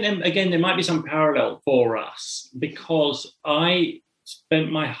 and I think then again there might be some parallel for us because I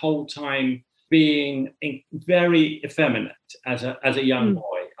spent my whole time being very effeminate as a young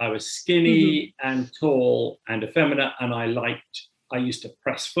boy. I was skinny and tall and effeminate, and I used to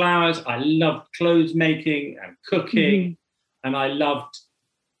press flowers. I loved clothes making and cooking, and I loved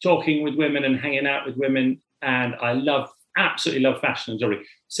talking with women and hanging out with women, and I absolutely love fashion and jewelry.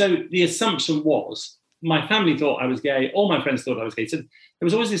 So the assumption was my family thought I was gay, all my friends thought I was gay. So there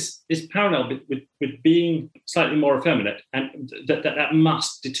was always this parallel with being slightly more effeminate, and that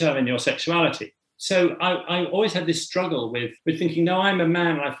must determine your sexuality. So I always had this struggle with thinking, no, I'm a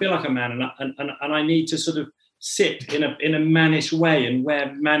man, and I feel like a man, and I need to sort of sit in a mannish way and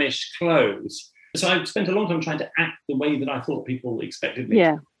wear mannish clothes. So I spent a long time trying to act the way that I thought people expected me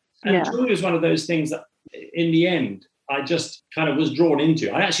to. And jewelry was one of those things that in the end I just kind of was drawn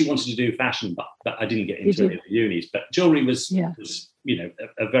into. I actually wanted to do fashion, but I didn't get into any of the unis. But jewelry was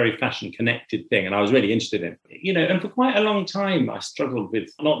a very fashion connected thing, and I was really interested in it. And for quite a long time I struggled with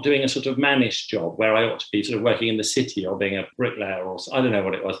not doing a sort of mannish job where I ought to be sort of working in the city or being a bricklayer or I don't know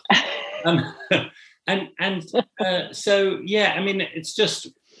what it was. It's just,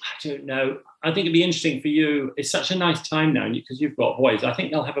 I don't know. I think it'd be interesting for you. It's such a nice time now because you've got boys. I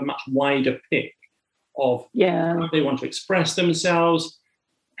think they'll have a much wider pick of how they want to express themselves,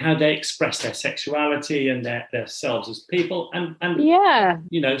 how they express their sexuality and their selves as people. And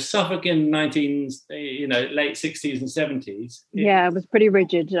Suffolk in late 60s and 70s. It was pretty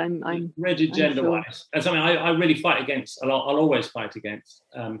rigid. Rigid gender-wise. Sure. And something I really fight against. I'll always fight against.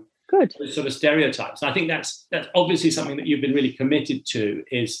 Good. Sort of stereotypes. I think that's obviously something that you've been really committed to,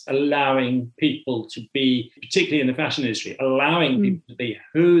 is allowing people to be, particularly in the fashion industry, allowing people to be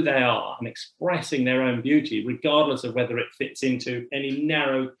who they are and expressing their own beauty, regardless of whether it fits into any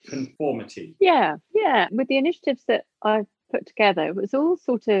narrow conformity. Yeah. With the initiatives that I've put together, it was all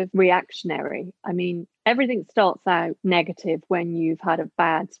sort of reactionary. I mean, everything starts out negative when you've had a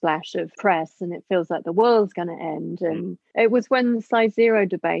bad splash of press and it feels like the world's going to end. And it was when the size zero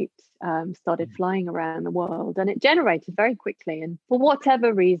debate started flying around the world, and it generated very quickly. And for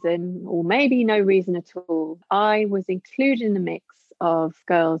whatever reason, or maybe no reason at all, I was included in the mix of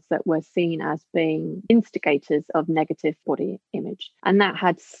girls that were seen as being instigators of negative body image. And that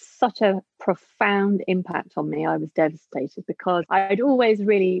had such a profound impact on me. I was devastated because I'd always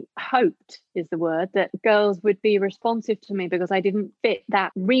really hoped, is the word, that girls would be responsive to me because I didn't fit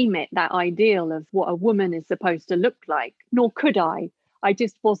that remit, that ideal of what a woman is supposed to look like, nor could I. I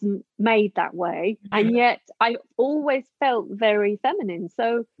just wasn't made that way. And yet I always felt very feminine.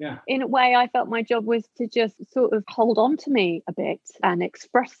 So in a way, I felt my job was to just sort of hold on to me a bit and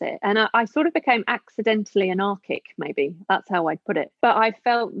express it. And I sort of became accidentally anarchic, maybe. That's how I'd put it. But I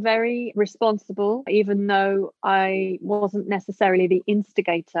felt very responsible, even though I wasn't necessarily the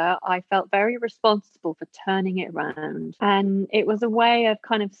instigator. I felt very responsible for turning it around. And it was a way of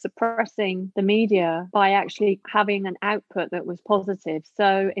kind of suppressing the media by actually having an output that was positive.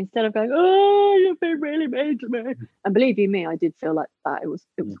 So instead of going, oh, you've been really mean to me, and believe you me, I did feel like that. It was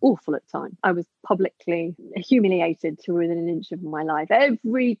awful at times. I was publicly humiliated to within an inch of my life.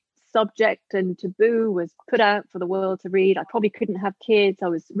 Every subject and taboo was put out for the world to read. I probably couldn't have kids. I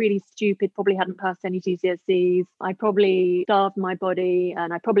was really stupid, probably hadn't passed any GCSEs. I probably starved my body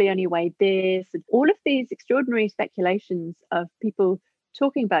and I probably only weighed this. And all of these extraordinary speculations of people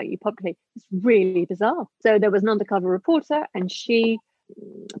talking about you publicly is really bizarre. So there was an undercover reporter and she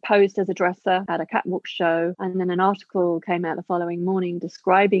posed as a dresser at a catwalk show, and then an article came out the following morning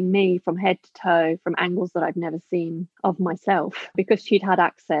describing me from head to toe from angles that I've never seen of myself, because she'd had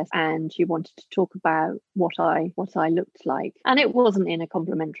access and she wanted to talk about what I looked like, and it wasn't in a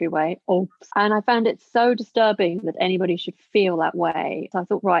complimentary way. And I found it so disturbing that anybody should feel that way. So I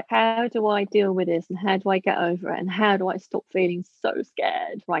thought, right, how do I deal with this and how do I get over it and how do I stop feeling so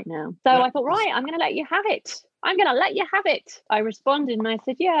scared right now? So I thought, right, I'm going to let you have it. I'm going to let you have it. I responded and I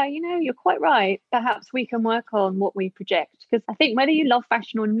said, yeah, you're quite right. Perhaps we can work on what we project. Because I think whether you love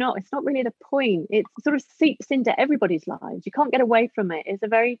fashion or not, it's not really the point. It sort of seeps into everybody's lives. You can't get away from it. It's a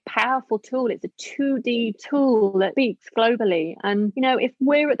very powerful tool. It's a 2D tool that speaks globally. And, if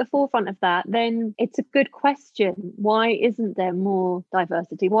we're at the forefront of that, then it's a good question. Why isn't there more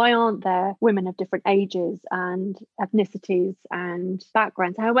diversity? Why aren't there women of different ages and ethnicities and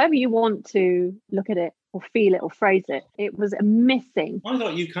backgrounds? However you want to look at it, or feel it or phrase it. It was missing. I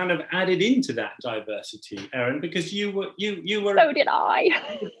thought you kind of added into that diversity, Erin, because you were. So did I.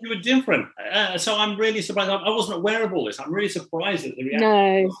 You were different. So I'm really surprised. I wasn't aware of all this. I'm really surprised at the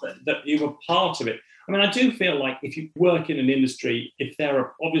reaction that you were part of it. I mean, I do feel like if you work in an industry, if there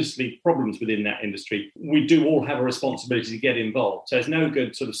are obviously problems within that industry, we do all have a responsibility to get involved. So it's no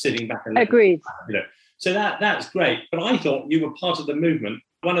good sort of sitting back and agreed. So that's great. But I thought you were part of the movement,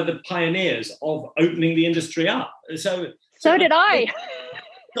 one of the pioneers of opening the industry up. So did I.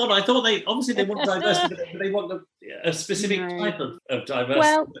 God, I thought they want diversity, but they want a specific type of diversity.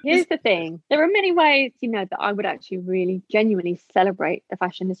 Well, here's the thing. There are many ways, that I would actually really genuinely celebrate the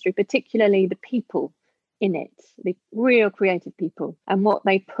fashion industry, particularly the people in it, the real creative people, and what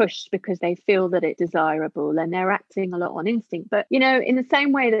they push because they feel that it's desirable and they're acting a lot on instinct. But, in the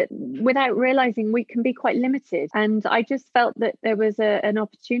same way that without realizing we can be quite limited. And I just felt that there was an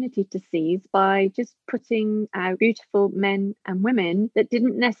opportunity to seize by just putting out beautiful men and women that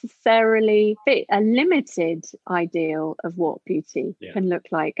didn't necessarily fit a limited ideal of what beauty can look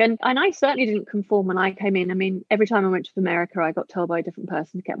like. And I certainly didn't conform when I came in. I mean, every time I went to America, I got told by a different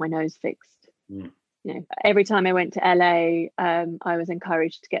person to get my nose fixed. Every time I went to LA, I was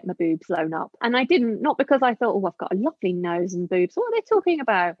encouraged to get my boobs blown up. And I didn't, not because I thought, I've got a lovely nose and boobs. What are they talking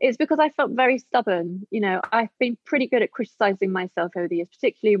about? It's because I felt very stubborn. I've been pretty good at criticizing myself over the years,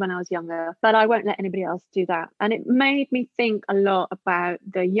 particularly when I was younger, but I won't let anybody else do that. And it made me think a lot about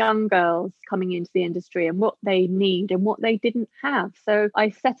the young girls coming into the industry and what they need and what they didn't have. So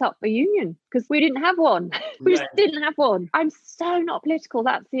I set up a union because we didn't have one. We just didn't have one. I'm so not political.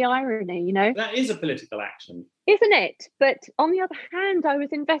 That's the irony, That is a political action. Isn't it? But on the other hand, I was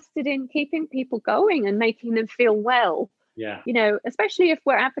invested in keeping people going and making them feel well. Yeah. Especially if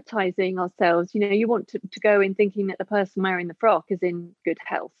we're advertising ourselves, you want to go in thinking that the person wearing the frock is in good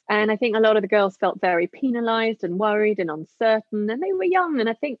health. And I think a lot of the girls felt very penalized and worried and uncertain, and they were young. And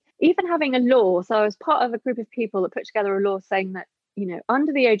I think even having a law, so I was part of a group of people that put together a law saying that,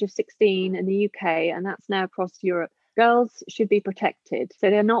 under the age of 16 in the UK, and that's now across Europe, girls should be protected. So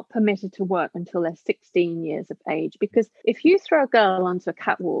they're not permitted to work until they're 16 years of age. Because if you throw a girl onto a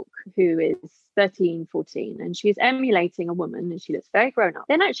catwalk who is 13, 14, and she's emulating a woman and she looks very grown up,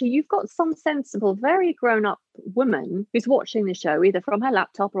 then actually you've got some sensible, very grown up woman who's watching the show either from her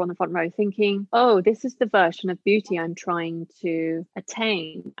laptop or on the front row thinking, oh, this is the version of beauty I'm trying to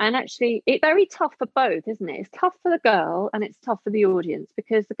attain. And actually it's very tough for both, isn't it? It's tough for the girl and it's tough for the audience,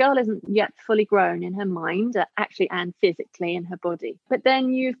 because the girl isn't yet fully grown in her mind actually, and physically in her body. But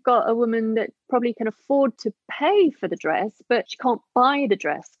then you've got a woman that probably can afford to pay for the dress, but she can't buy the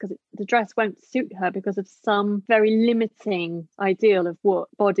dress because the dress won't suit her because of some very limiting ideal of what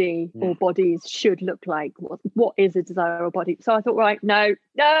body or bodies should look like. What is a desirable body? So I thought, right, no,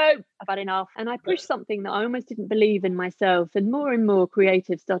 I've had enough. And I pushed something that I almost didn't believe in myself, and more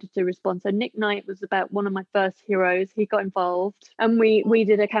creatives started to respond. So Nick Knight was about one of my first heroes. He got involved and we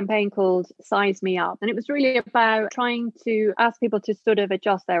did a campaign called Size Me Up. And it was really about trying to ask people to sort of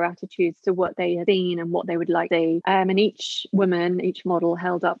adjust their attitudes to what they had seen and what they would like to see. And each model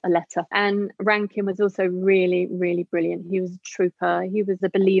held up a letter. And Rankin was also really, really brilliant. He was a trooper. He was a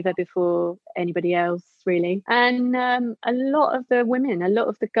believer before anybody else, really. And a lot of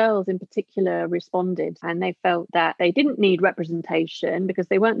the girls in particular responded, and they felt that they didn't need representation because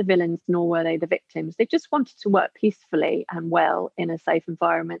they weren't the villains nor were they the victims. They just wanted to work peacefully and well in a safe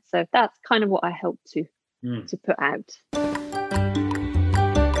environment. So that's kind of what I helped to put out.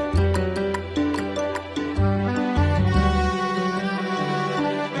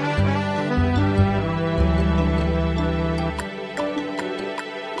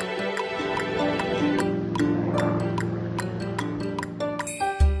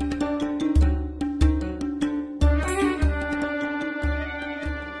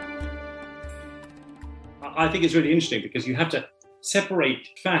 I think it's really interesting because you have to separate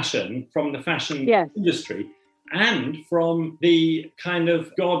fashion from the fashion industry and from the kind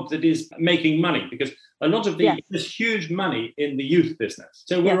of God that is making money, because a lot of there's huge money in the youth business.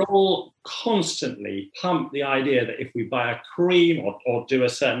 So we're all constantly pumped the idea that if we buy a cream or do a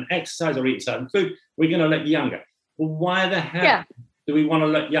certain exercise or eat certain food, we're going to look younger. Well, why the hell do we want to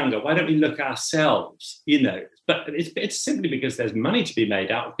look younger? Why don't we look ourselves, But it's simply because there's money to be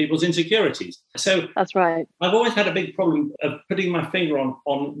made out of people's insecurities. So that's right. I've always had a big problem of putting my finger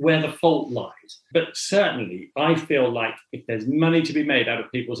on where the fault lies. But certainly I feel like if there's money to be made out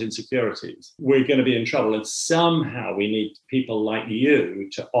of people's insecurities, we're going to be in trouble. And somehow we need people like you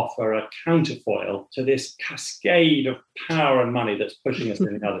to offer a counterfoil to this cascade of power and money that's pushing us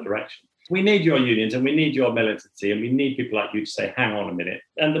in the other direction. We need your unions and we need your militancy, and we need people like you to say, hang on a minute.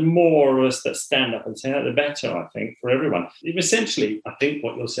 And the more of us that stand up and say that, the better, I think, for everyone. Essentially, I think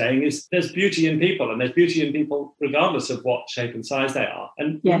what you're saying is there's beauty in people, and there's beauty in people regardless of what shape and size they are.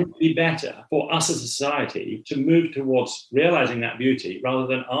 And it would be better for us as a society to move towards realising that beauty rather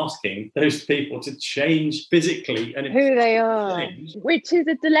than asking those people to change physically and who they are, which is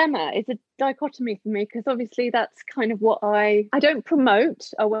a dilemma. It's a dichotomy for me, because obviously that's kind of what I don't promote.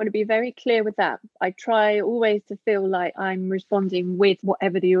 I want to be very clear with that. I try always to feel like I'm responding with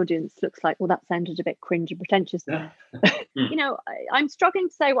whatever the audience looks like. Well, that sounded a bit cringe and pretentious. I'm struggling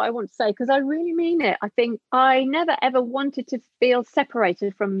to say what I want to say because I really mean it. I think I never ever wanted to feel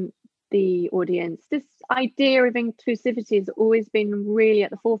separated from the audience. This idea of inclusivity has always been really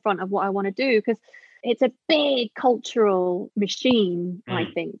at the forefront of what I want to do, because it's a big cultural machine, I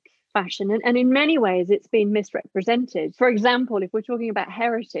think, fashion. And in many ways, it's been misrepresented. For example, if we're talking about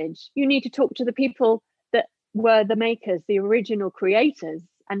heritage, you need to talk to the people that were the makers, the original creators,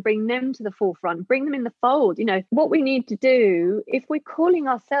 and bring them to the forefront, bring them in the fold. What we need to do, if we're calling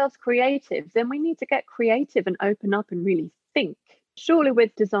ourselves creatives, then we need to get creative and open up and really think. Surely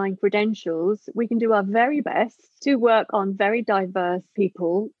with design credentials, we can do our very best to work on very diverse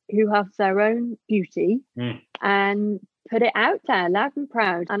people who have their own beauty and put it out there loud and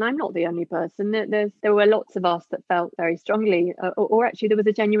proud. And I'm not the only person. There were lots of us that felt very strongly, or actually there was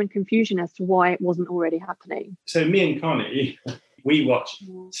a genuine confusion as to why it wasn't already happening. So me and Connie, we watch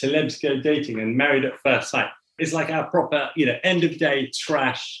Celebs Go Dating and Married at First Sight. It's like our proper, end of day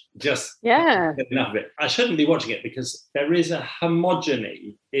trash, just enough of it. I shouldn't be watching it because there is a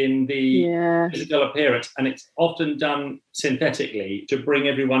homogeny in the physical appearance, and it's often done synthetically to bring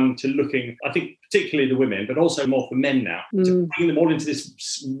everyone to looking, I think particularly the women, but also more for men now, to bring them all into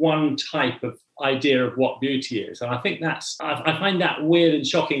this one type of idea of what beauty is. And I think I find that weird and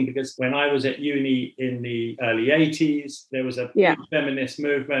shocking, because when I was at uni in the early 80s, there was a feminist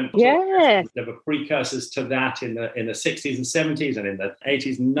movement. Yes. There were precursors to that in the 60s and 70s and in the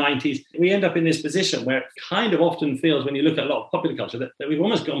 80s and 90s. We end up in this position where it kind of often feels, when you look at a lot of popular culture, that we've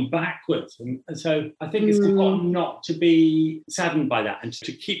almost almost gone backwards. And so I think it's important not to be saddened by that and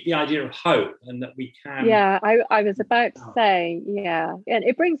to keep the idea of hope and that we can. Yeah, I was about to say, yeah. And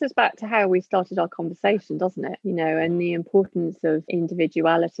it brings us back to how we started our conversation, doesn't it? You know, and the importance of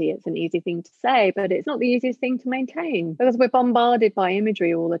individuality. It's an easy thing to say, but it's not the easiest thing to maintain because we're bombarded by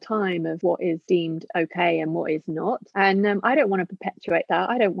imagery all the time of what is deemed okay and what is not. And I don't want to perpetuate that.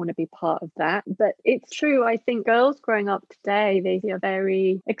 I don't want to be part of that. But it's true. I think girls growing up today, they see a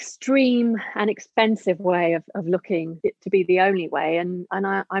very extreme and expensive way of looking it to be the only way. And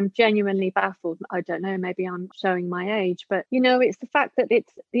I'm genuinely baffled. I don't know, maybe I'm showing my age, but you know, it's the fact that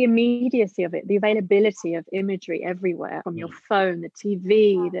it's the immediacy of it, the availability of imagery everywhere from your phone, the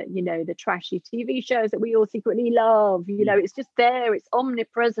TV, that, you know, the trashy TV shows that we all secretly love, you know, it's just there, it's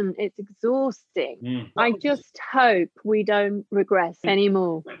omnipresent, it's exhausting. I just hope we don't regress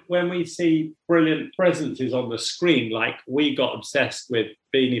anymore. When we see brilliant presences on the screen, like we got obsessed with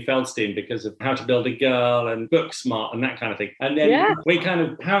Beanie Feldstein because of How to Build a Girl and Booksmart and that kind of thing. And then we kind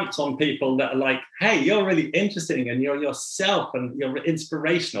of pounce on people that are like, hey, you're really interesting and you're yourself and you're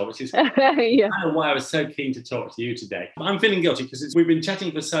inspirational, which is kind of why I was so keen to talk to you today. I'm feeling guilty because we've been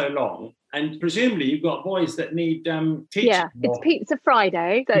chatting for so long and presumably you've got boys that need teaching. Yeah, it's Pizza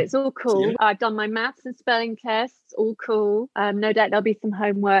Friday, so it's all cool. I've done my maths and spelling tests, all cool. No doubt there'll be some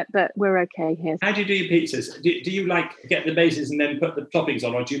homework, but we're okay here. How do you do your pizzas? Do you like get the bases and then put the toppings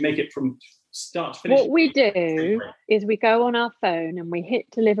on, or do you make it from start to finish? What we do is we go on our phone and we hit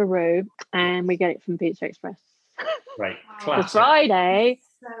Deliveroo and we get it from Pizza Express. Right, classic. For Friday,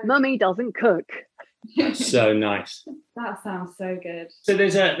 Mummy doesn't cook. That's so nice. That sounds so good. So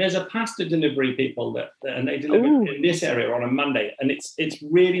there's a pasta delivery people that and they deliver in this area on a Monday, and it's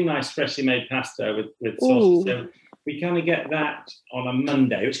really nice freshly made pasta with sauce. So we kind of get that on a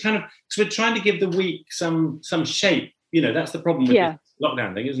Monday, which kind of, because we're trying to give the week some shape. You know, that's the problem with this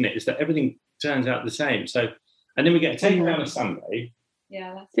lockdown thing, isn't it? Is that everything turns out the same. So, and then we get a takeaway on a Sunday.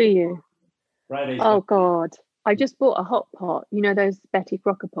 Yeah. That's do you? Friday. Oh God, I just bought a hot pot. You know those Betty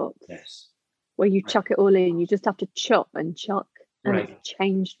Crocker pots? Yes. Where you chuck it all in. You just have to chop and chuck, and it's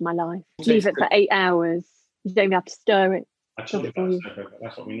changed my life. Leave it for 8 hours. You don't even have to stir it. Actually,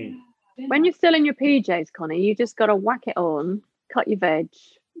 that's what we need. When you're still in your PJs, Connie, you just got to whack it on, cut your veg,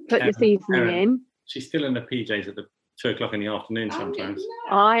 put your seasoning in. She's still in the PJs at the 2:00 in the afternoon sometimes.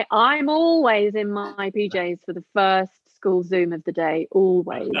 I'm always in my PJs for the first school Zoom of the day,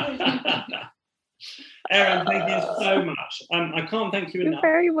 always. Erin, thank you so much. I can't thank you enough. You're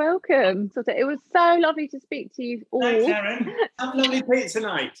very welcome. It was so lovely to speak to you all. Thanks, Erin. Have a lovely pizza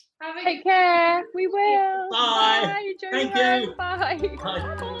night. Take care. We will. Bye. Bye. Thank you. Bye. Bye.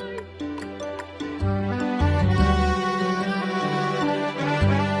 Bye.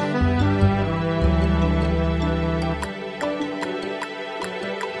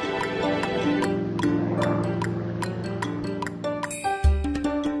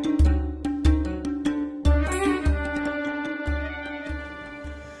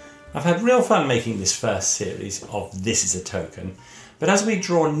 I've had real fun making this first series of This Is a Token, but as we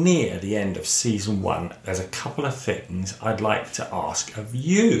draw near the end of season 1, there's a couple of things I'd like to ask of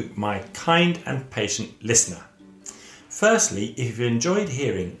you, my kind and patient listener. Firstly, if you enjoyed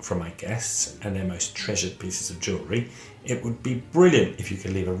hearing from my guests and their most treasured pieces of jewellery, it would be brilliant if you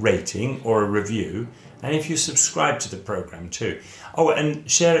could leave a rating or a review, and if you subscribe to the programme too. Oh, and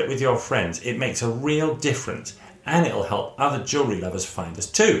share it with your friends. It makes a real difference, and it'll help other jewellery lovers find us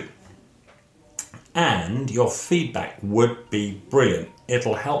too. And your feedback would be brilliant.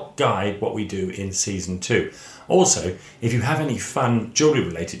 It'll help guide what we do in season 2. Also, if you have any fun jewellery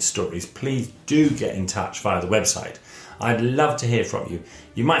related stories, please do get in touch via the website. I'd love to hear from you.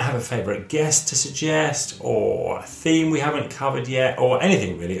 You might have a favourite guest to suggest, or a theme we haven't covered yet, or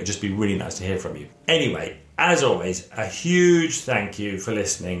anything really. It'd just be really nice to hear from you. Anyway, as always, a huge thank you for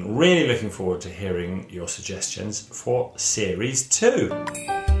listening. Really looking forward to hearing your suggestions for series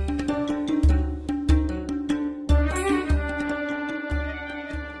 2.